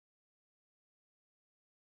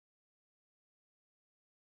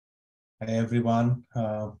Hi everyone.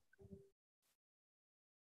 How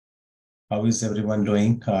is everyone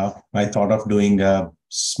doing? I thought of doing a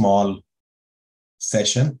small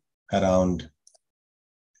session around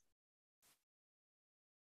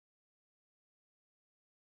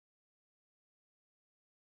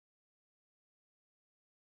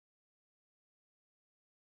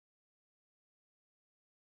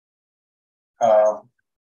uh,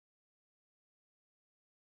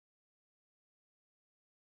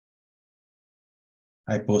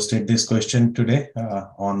 I posted this question today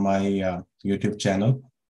on my YouTube channel,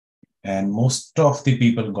 and most of the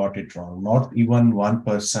people got it wrong. Not even one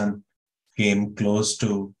person came close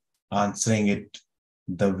to answering it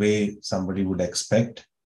the way somebody would expect.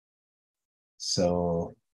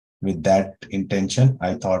 So with that intention,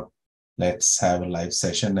 I thought let's have a live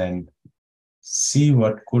session and see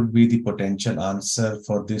what could be the potential answer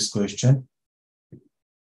for this question.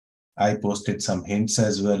 I posted some hints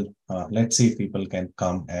as well. Let's see if people can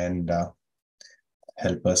come and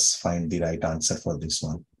help us find the right answer for this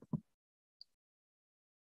one.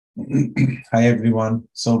 Hi, everyone.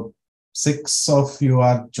 So 6 of you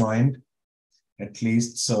are joined at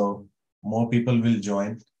least. So more people will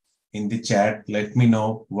join in the chat. Let me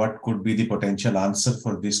know what could be the potential answer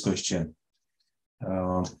for this question.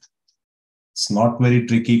 It's not very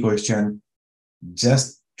tricky question.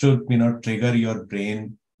 Just to trigger your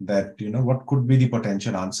brain that what could be the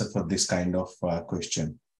potential answer for this kind of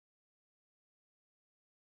question.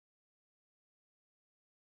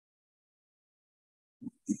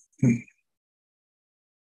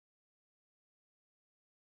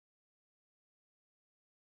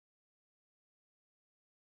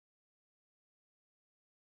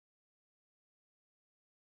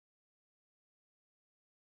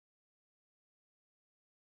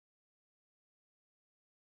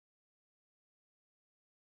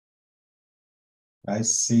 I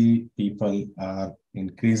see people are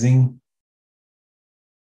increasing.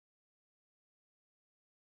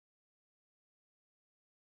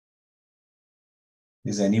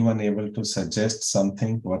 Is anyone able to suggest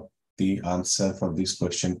something what the answer for this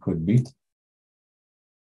question could be?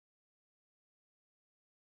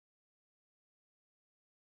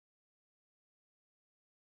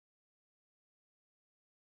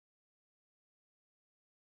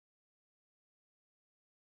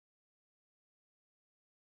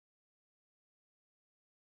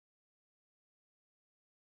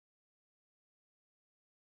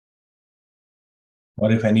 Or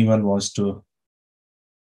if anyone wants to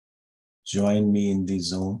join me in the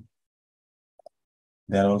Zoom,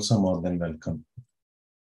 they are also more than welcome.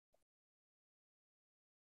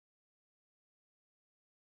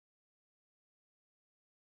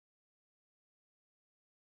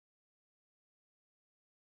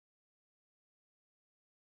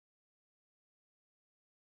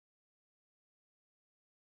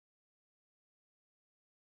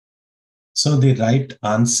 So the right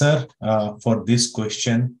answer for this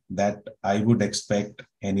question that I would expect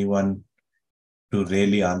anyone to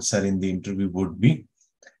really answer in the interview would be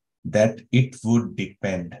that it would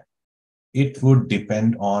depend. It would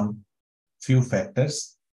depend on few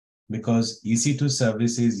factors because EC2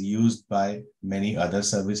 service is used by many other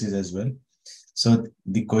services as well. So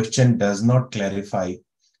the question does not clarify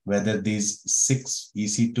whether these 6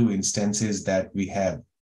 EC2 instances that we have,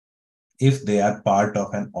 if they are part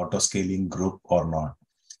of an autoscaling group or not,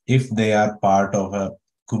 if they are part of a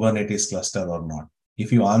Kubernetes cluster or not.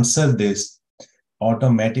 If you answer this,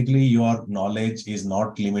 automatically your knowledge is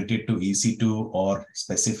not limited to EC2 or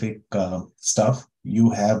specific stuff.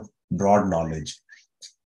 You have broad knowledge.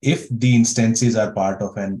 If the instances are part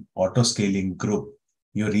of an autoscaling group,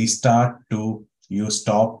 you restart to, you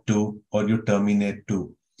stop to, or you terminate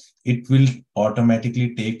to, it will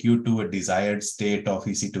automatically take you to a desired state of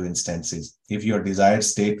EC2 instances. If your desired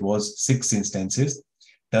state was 6 instances,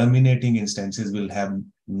 terminating instances will have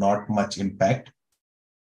not much impact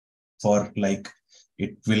for they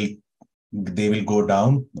will go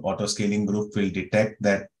down. The autoscaling group will detect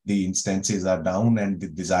that the instances are down and the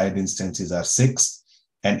desired instances are 6,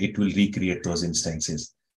 and it will recreate those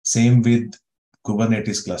instances. Same with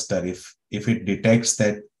Kubernetes cluster. If it detects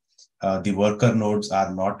that the worker nodes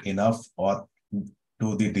are not enough or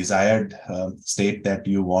to the desired state that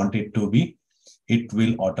you want it to be, it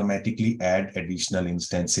will automatically add additional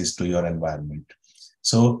instances to your environment.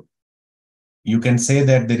 So you can say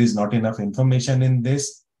that there is not enough information in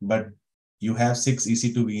this, but you have 6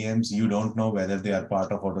 EC2 VMs, you don't know whether they are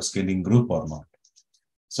part of autoscaling group or not.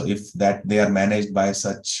 So if that they are managed by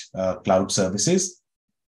such cloud services,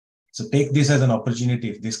 so take this as an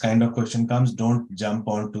opportunity. If this kind of question comes, don't jump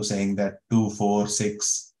on to saying that 2, 4,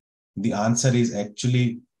 6. The answer is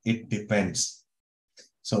actually it depends.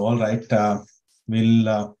 So, all right,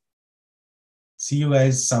 we'll see you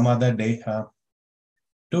guys some other day.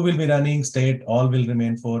 2 will be running state, all will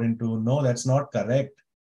remain 4 in 2. No, that's not correct.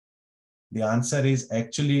 The answer is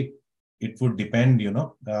actually, it would depend,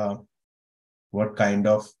 what kind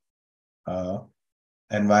of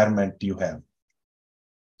environment you have.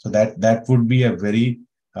 So that would be a very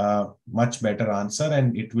much better answer,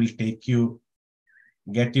 and it will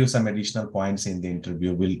get you some additional points in the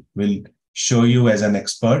interview. Will show you as an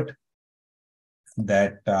expert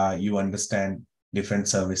that you understand different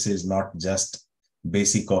services, not just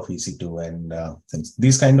basic of EC2 and things.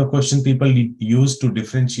 These kind of questions people use to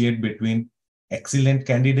differentiate between excellent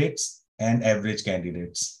candidates and average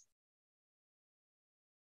candidates.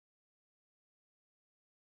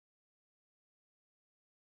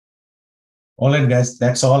 All right, guys,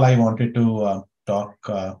 that's all I wanted to talk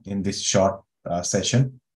in this short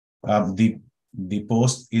session. The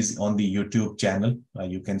post is on the YouTube channel,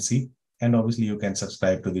 you can see, and obviously you can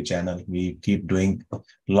subscribe to the channel. We keep doing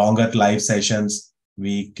longer live sessions.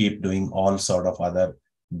 We keep doing all sort of other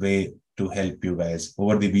way to help you guys.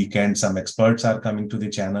 Over the weekend, some experts are coming to the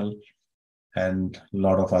channel, and a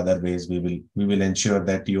lot of other ways we will ensure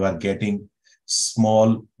that you are getting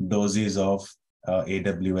small doses of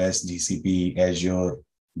AWS, GCP, Azure,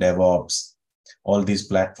 DevOps, all these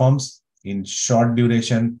platforms in short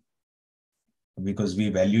duration, because we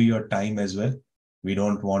value your time as well. We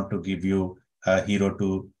don't want to give you a zero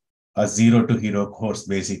to hero course,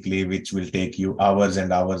 basically, which will take you hours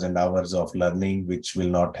and hours and hours of learning, which will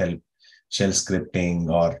not help shell scripting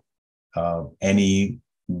or any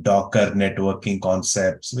Docker networking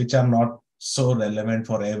concepts, which are not so relevant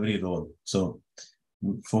for every role. So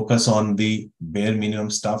focus on the bare minimum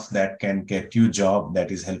stuff that can get you job, that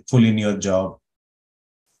is helpful in your job,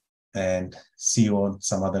 and see you on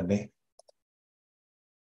some other day.